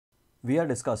We are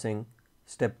discussing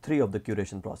step 3 of the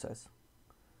curation process,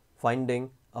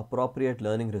 finding appropriate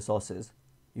learning resources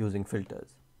using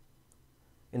filters.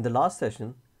 In the last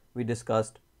session, we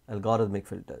discussed algorithmic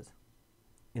filters.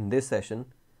 In this session,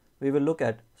 we will look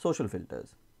at social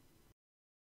filters.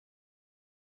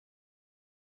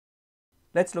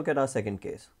 Let's look at our second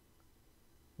case.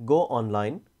 Go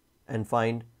online and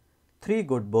find 3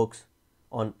 good books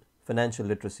on financial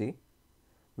literacy,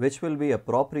 which will be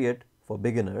appropriate for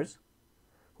beginners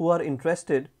who are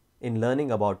interested in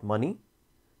learning about money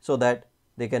so that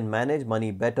they can manage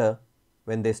money better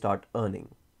when they start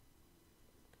earning.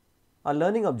 Our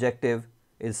learning objective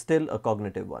is still a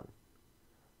cognitive one,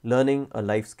 learning a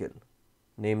life skill,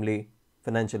 namely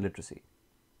financial literacy.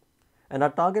 And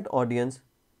our target audience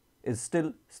is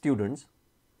still students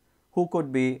who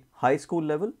could be high school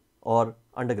level or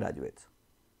undergraduates.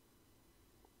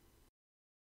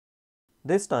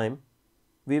 This time,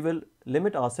 we will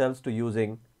limit ourselves to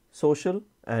using social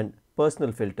and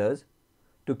personal filters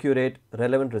to curate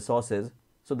relevant resources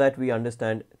so that we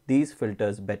understand these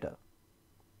filters better.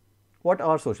 What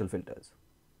are social filters?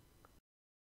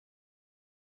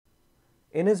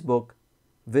 In his book,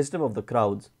 Wisdom of the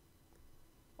Crowds,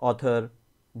 author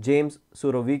James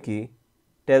Surowiecki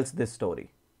tells this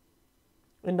story.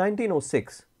 In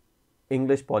 1906,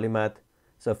 English polymath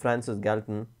Sir Francis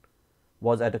Galton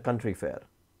was at a country fair.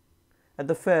 At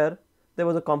the fair, there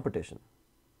was a competition.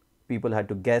 People had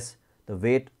to guess the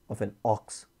weight of an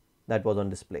ox that was on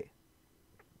display.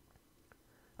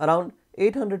 Around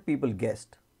 800 people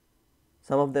guessed.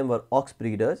 Some of them were ox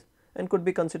breeders and could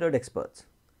be considered experts.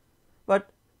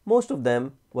 But most of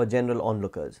them were general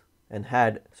onlookers and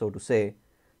had, so to say,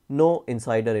 no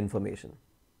insider information.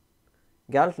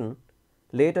 Galton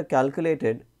later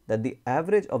calculated that the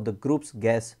average of the group's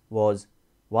guess was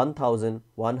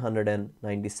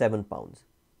 1,197 pounds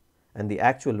and the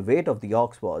actual weight of the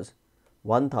ox was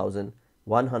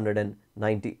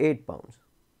 1,198 pounds.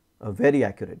 A very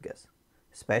accurate guess,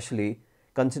 especially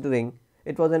considering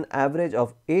it was an average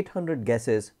of 800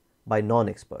 guesses by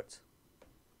non-experts.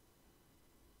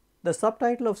 The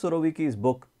subtitle of Surowiecki's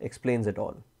book explains it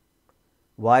all.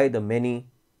 Why the many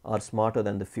are smarter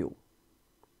than the few.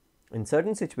 In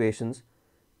certain situations,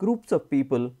 groups of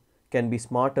people can be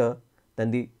smarter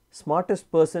than the smartest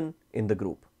person in the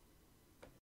group.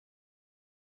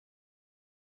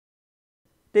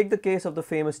 Take the case of the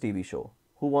famous TV show,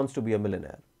 Who Wants to Be a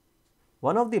Millionaire?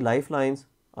 One of the lifelines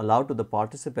allowed to the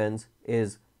participants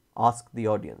is Ask the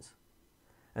Audience.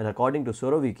 And according to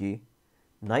Surowiecki,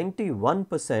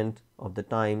 91% of the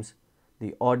times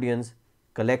the audience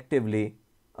collectively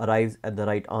arrives at the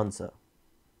right answer.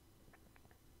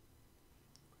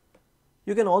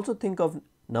 You can also think of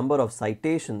number of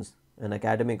citations an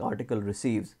academic article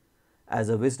receives as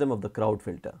a wisdom of the crowd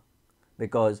filter,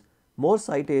 because more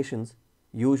citations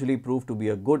usually prove to be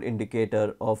a good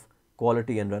indicator of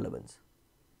quality and relevance.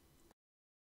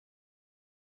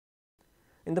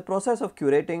 In the process of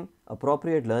curating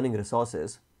appropriate learning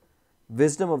resources,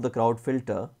 wisdom of the crowd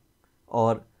filter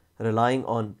or relying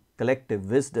on collective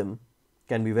wisdom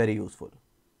can be very useful.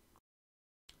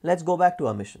 Let's go back to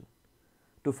our mission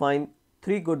to find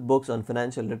 3 good books on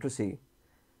financial literacy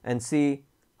and see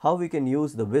how we can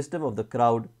use the wisdom of the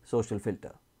crowd social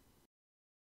filter.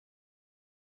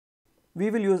 We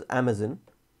will use Amazon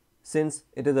since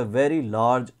it is a very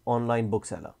large online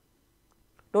bookseller.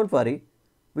 Don't worry,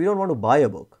 we don't want to buy a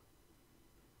book.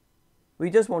 We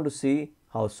just want to see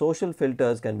how social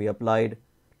filters can be applied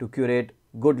to curate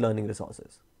good learning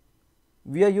resources.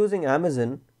 We are using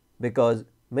Amazon because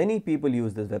many people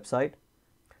use this website,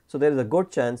 so there is a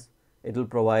good chance it will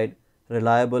provide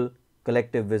reliable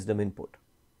collective wisdom input.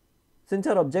 Since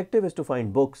our objective is to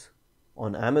find books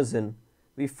on Amazon,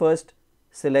 we first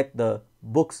select the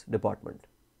books department.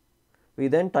 We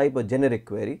then type a generic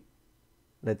query,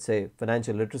 let's say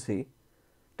financial literacy,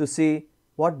 to see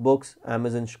what books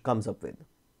Amazon comes up with.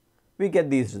 We get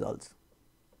these results.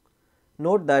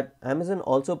 Note that Amazon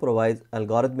also provides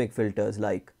algorithmic filters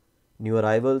like new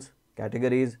arrivals,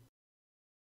 categories,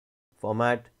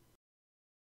 format,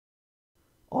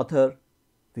 author,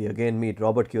 we again meet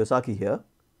Robert Kiyosaki here,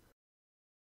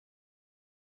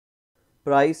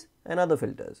 price and other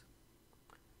filters.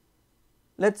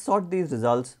 Let's sort these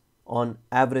results on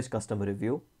average customer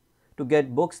review to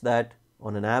get books that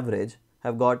on an average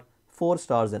have got 4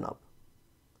 stars and up.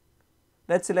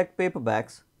 Let's select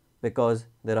paperbacks because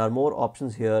there are more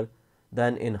options here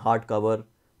than in hardcover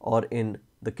or in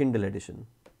the Kindle edition.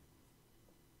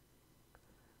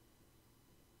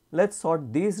 Let's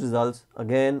sort these results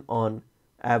again on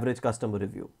average customer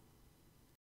review.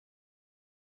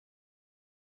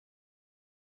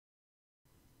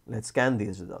 Let's scan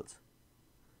these results.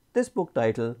 This book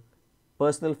title,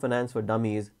 Personal Finance for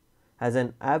Dummies, has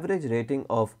an average rating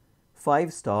of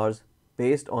 5 stars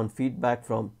based on feedback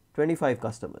from 25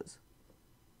 customers.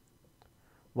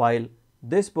 While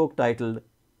this book titled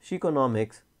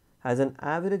Sheconomics has an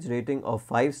average rating of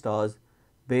 5 stars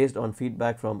based on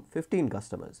feedback from 15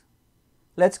 customers.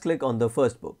 Let's click on the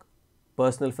first book,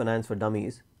 Personal Finance for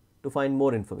Dummies, to find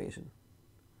more information.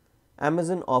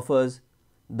 Amazon offers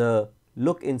the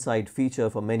Look Inside feature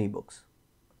for many books.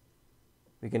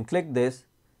 We can click this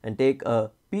and take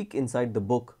a peek inside the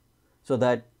book so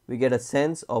that we get a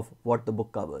sense of what the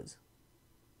book covers.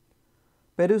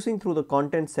 Perusing through the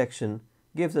content section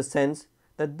gives a sense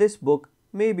that this book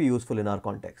may be useful in our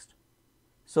context.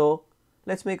 So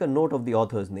let's make a note of the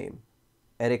author's name,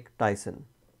 Eric Tyson.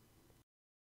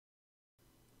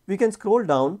 We can scroll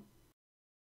down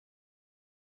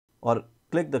or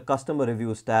click the Customer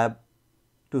Reviews tab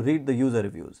to read the user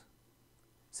reviews,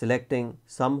 selecting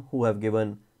some who have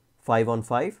given 5 on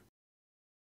 5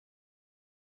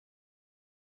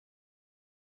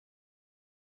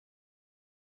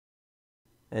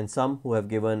 and some who have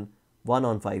given 1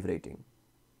 on 5 rating.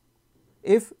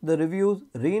 If the reviews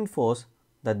reinforce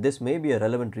that this may be a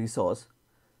relevant resource,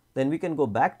 then we can go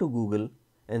back to Google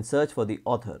and search for the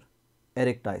author,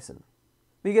 Eric Tyson.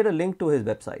 We get a link to his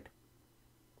website.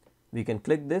 We can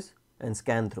click this and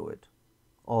scan through it.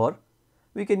 Or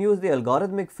we can use the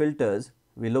algorithmic filters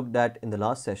we looked at in the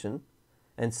last session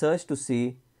and search to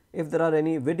see if there are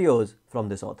any videos from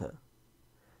this author.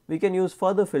 We can use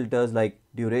further filters like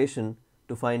duration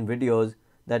to find videos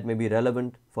that may be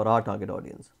relevant for our target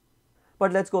audience.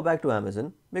 But let's go back to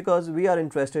Amazon because we are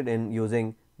interested in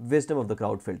using wisdom of the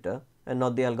crowd filter and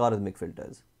not the algorithmic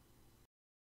filters.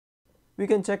 We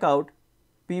can check out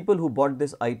people who bought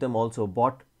this item also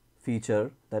bought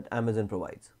feature that Amazon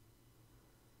provides.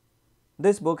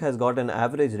 This book has got an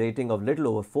average rating of little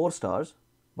over 4 stars,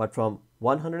 but from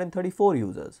 134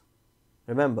 users.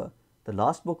 Remember, the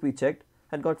last book we checked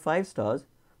had got 5 stars,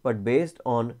 but based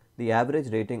on the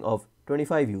average rating of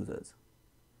 25 users.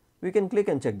 We can click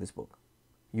and check this book,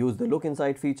 use the Look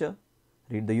Inside feature,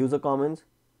 read the user comments,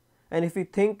 and if we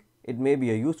think it may be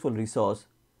a useful resource,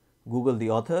 Google the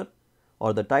author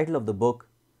or the title of the book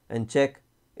and check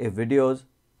if videos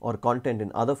or content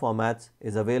in other formats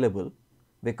is available,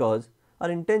 because our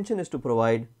intention is to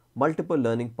provide multiple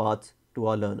learning paths to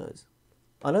our learners.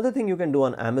 Another thing you can do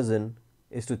on Amazon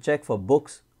is to check for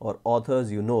books or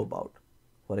authors you know about.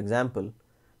 For example,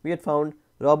 we had found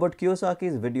Robert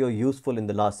Kiyosaki's video useful in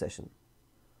the last session.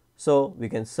 So we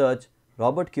can search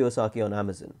Robert Kiyosaki on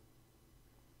Amazon.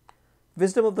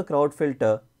 Wisdom of the crowd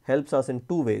filter helps us in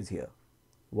 2 ways here.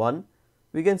 One,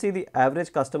 we can see the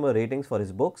average customer ratings for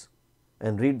his books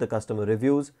and read the customer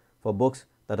reviews for books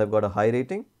that have got a high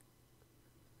rating.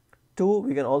 2,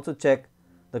 we can also check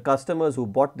the customers who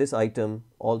bought this item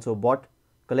also bought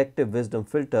collective wisdom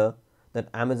filter that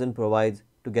Amazon provides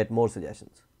to get more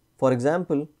suggestions. For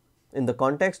example, in the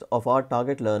context of our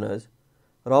target learners,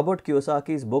 Robert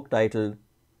Kiyosaki's book titled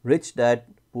Rich Dad,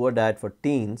 Poor Dad for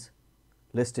Teens,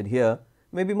 listed here,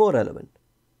 may be more relevant.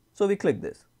 So we click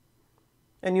this.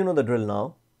 And you know the drill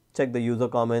now. Check the user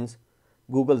comments,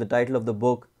 Google the title of the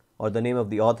book or the name of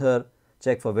the author,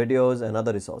 check for videos and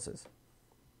other resources.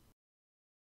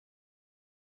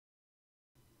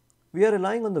 We are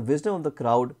relying on the wisdom of the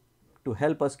crowd to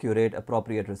help us curate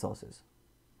appropriate resources.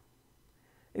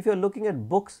 If you are looking at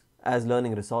books as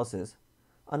learning resources,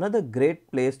 another great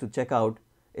place to check out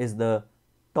is the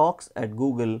Talks at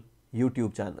Google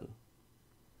YouTube channel.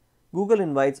 Google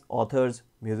invites authors,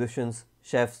 musicians,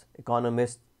 chefs,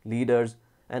 economists, leaders,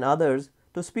 and others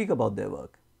to speak about their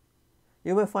work.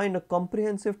 You may find a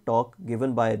comprehensive talk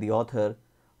given by the author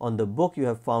on the book you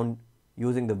have found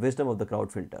using the wisdom of the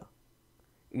crowd filter.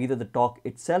 Either the talk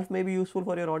itself may be useful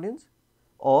for your audience,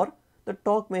 or the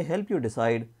talk may help you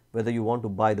decide whether you want to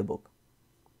buy the book.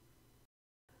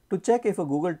 To check if a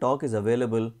Google Talk is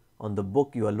available on the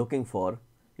book you are looking for,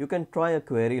 you can try a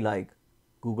query like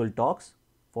Google Talks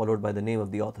followed by the name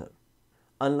of the author.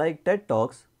 Unlike TED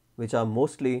Talks, which are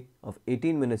mostly of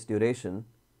 18 minutes duration,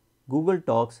 Google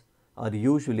Talks are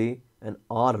usually an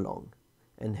hour long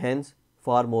and hence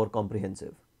far more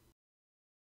comprehensive.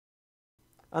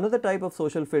 Another type of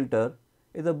social filter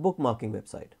is a bookmarking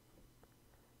website.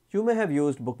 You may have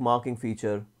used bookmarking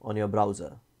feature on your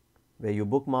browser, where you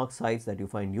bookmark sites that you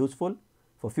find useful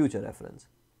for future reference.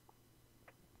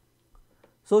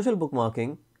 Social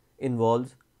bookmarking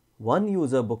involves one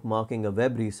user bookmarking a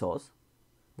web resource.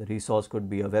 The resource could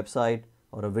be a website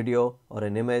or a video or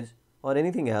an image or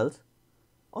anything else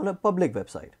on a public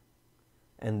website.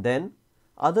 And then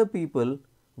other people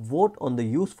vote on the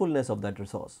usefulness of that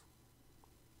resource,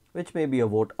 which may be a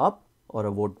vote up or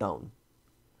a vote down.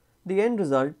 The end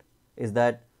result is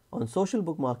that on social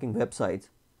bookmarking websites,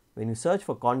 when you search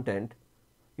for content,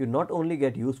 you not only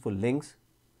get useful links,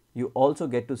 you also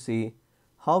get to see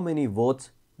how many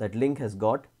votes that link has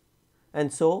got,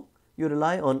 and so you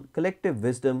rely on collective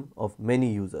wisdom of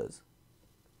many users.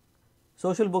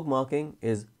 Social bookmarking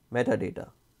is metadata,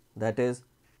 that is,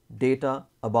 data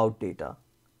about data,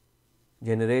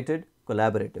 generated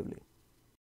collaboratively.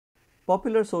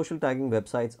 Popular social tagging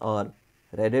websites are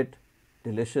Reddit,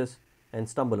 Delicious, and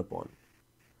StumbleUpon.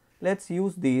 Let's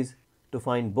use these to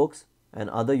find books and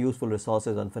other useful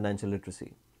resources on financial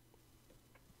literacy.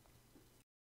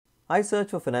 I search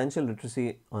for financial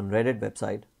literacy on Reddit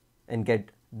website and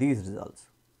get these results.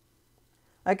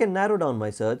 I can narrow down my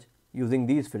search using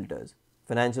these filters: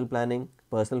 financial planning,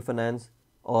 personal finance,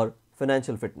 or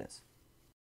financial fitness.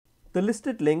 The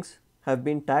listed links have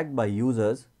been tagged by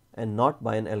users and not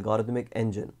by an algorithmic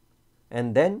engine,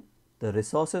 and then the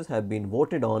resources have been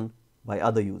voted on by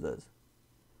other users.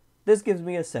 This gives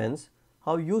me a sense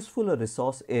how useful a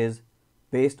resource is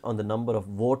based on the number of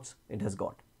votes it has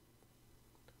got.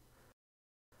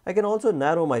 I can also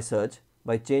narrow my search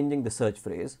by changing the search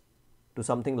phrase to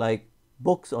something like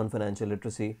books on financial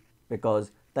literacy,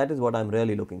 because that is what I'm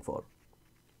really looking for.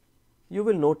 You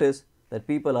will notice that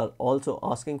people are also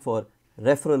asking for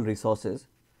referral resources,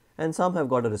 and some have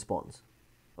got a response.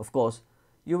 Of course,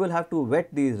 you will have to vet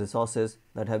these resources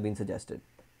that have been suggested.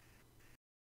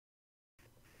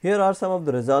 Here are some of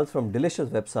the results from Delicious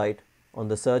website on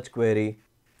the search query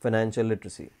financial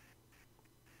literacy.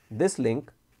 This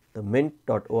link, the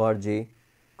mint.org,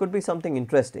 could be something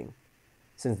interesting,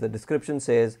 since the description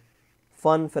says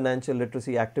fun financial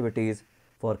literacy activities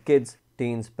for kids,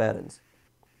 teens, parents.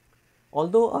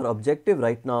 Although our objective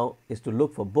right now is to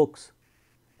look for books,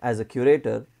 as a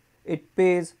curator, it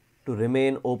pays to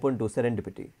remain open to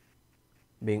serendipity,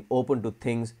 being open to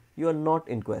things you are not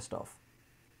in quest of.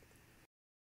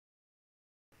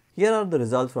 Here are the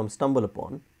results from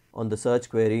StumbleUpon on the search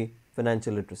query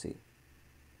financial literacy.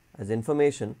 As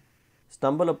information,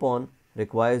 StumbleUpon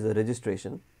requires a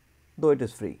registration, though it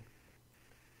is free.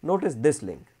 Notice this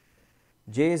link: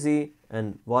 Jay-Z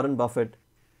and Warren Buffett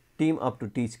team up to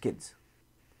teach kids.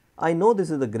 I know this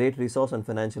is a great resource on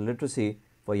financial literacy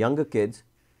for younger kids,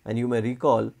 and you may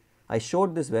recall I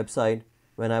showed this website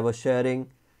when I was sharing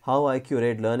how I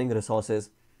curate learning resources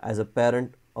as a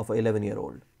parent of an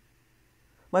 11-year-old.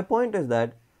 My point is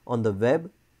that on the web,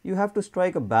 you have to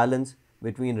strike a balance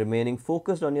between remaining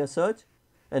focused on your search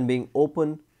and being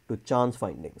open to chance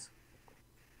findings.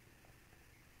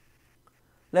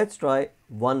 Let's try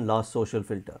one last social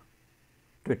filter: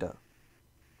 Twitter.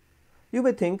 You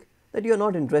may think that you are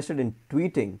not interested in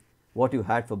tweeting what you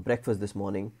had for breakfast this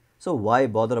morning, so why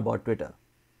bother about Twitter?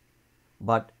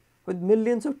 But with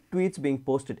millions of tweets being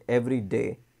posted every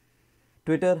day,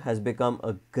 Twitter has become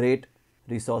a great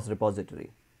resource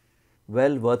repository,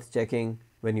 well worth checking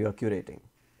when you are curating.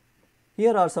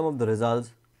 Here are some of the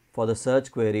results for the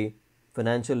search query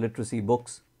financial literacy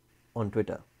books on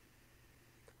Twitter.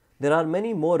 There are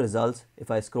many more results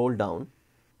if I scroll down,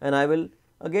 and I will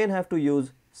again have to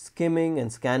use skimming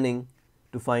and scanning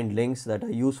to find links that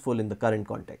are useful in the current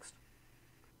context.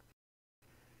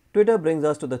 Twitter brings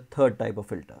us to the third type of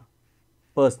filter: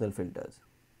 personal filters.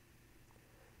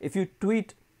 If you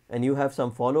tweet and you have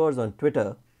some followers on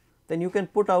Twitter, then you can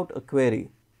put out a query,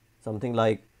 something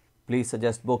like, please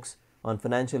suggest books on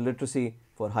financial literacy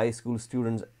for high school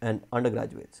students and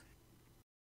undergraduates.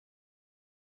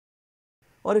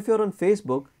 Or if you're on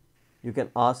Facebook, you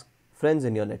can ask friends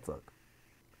in your network.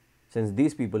 Since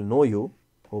these people know you,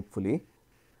 hopefully,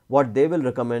 what they will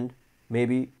recommend may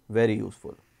be very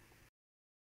useful.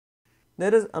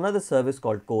 There is another service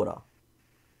called Quora,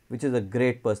 which is a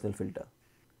great personal filter.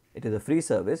 It is a free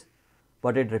service,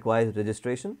 but it requires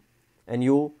registration, and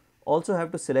you also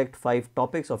have to select 5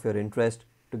 topics of your interest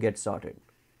to get started.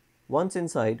 Once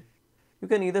inside, you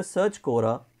can either search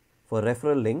Quora for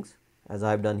referral links, as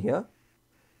I have done here,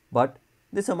 but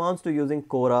this amounts to using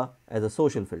Quora as a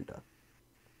social filter.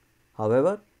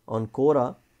 However, on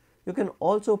Quora, you can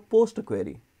also post a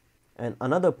query, and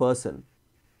another person,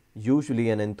 usually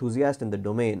an enthusiast in the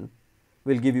domain,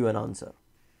 will give you an answer.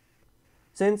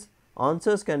 Since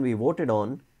answers can be voted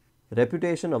on,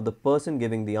 reputation of the person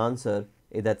giving the answer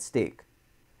is at stake,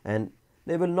 and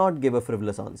they will not give a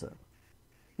frivolous answer.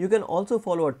 You can also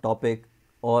follow a topic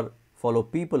or follow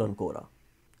people on Quora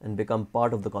and become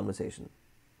part of the conversation.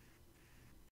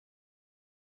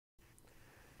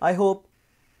 I hope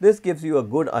this gives you a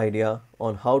good idea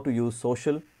on how to use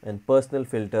social and personal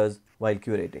filters while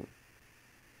curating.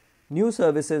 New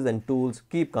services and tools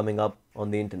keep coming up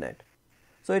on the internet,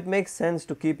 so it makes sense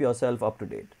to keep yourself up to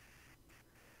date.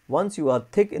 Once you are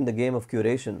thick in the game of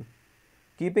curation,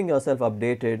 keeping yourself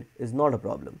updated is not a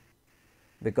problem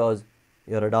because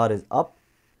your radar is up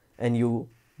and you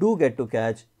do get to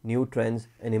catch new trends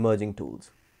and emerging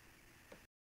tools.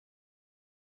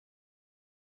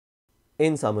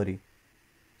 In summary,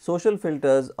 social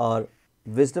filters are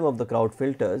wisdom of the crowd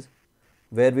filters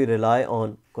where we rely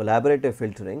on collaborative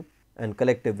filtering and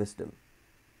collective wisdom.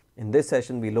 In this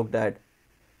session, we looked at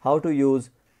how to use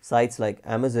sites like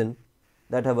Amazon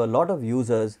that have a lot of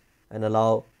users and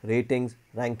allow ratings,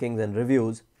 rankings, and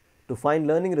reviews to find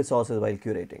learning resources while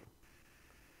curating.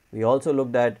 We also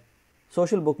looked at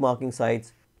social bookmarking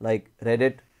sites like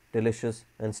Reddit, Delicious,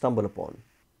 and StumbleUpon.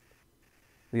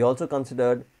 We also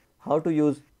considered how to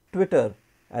use Twitter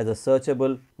as a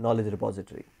searchable knowledge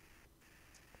repository.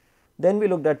 Then we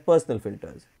looked at personal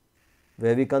filters,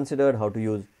 where we considered how to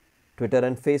use Twitter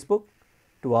and Facebook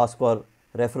to ask for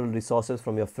referral resources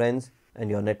from your friends and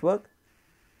your network.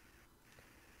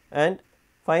 And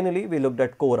finally, we looked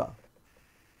at Quora,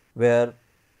 where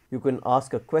you can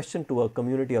ask a question to a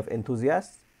community of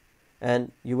enthusiasts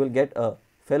and you will get a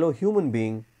fellow human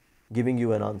being giving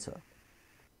you an answer.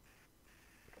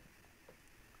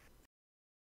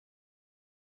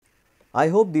 I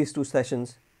hope these two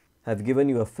sessions have given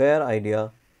you a fair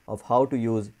idea of how to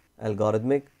use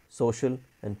algorithmic, social,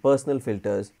 and personal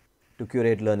filters to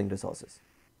curate learning resources.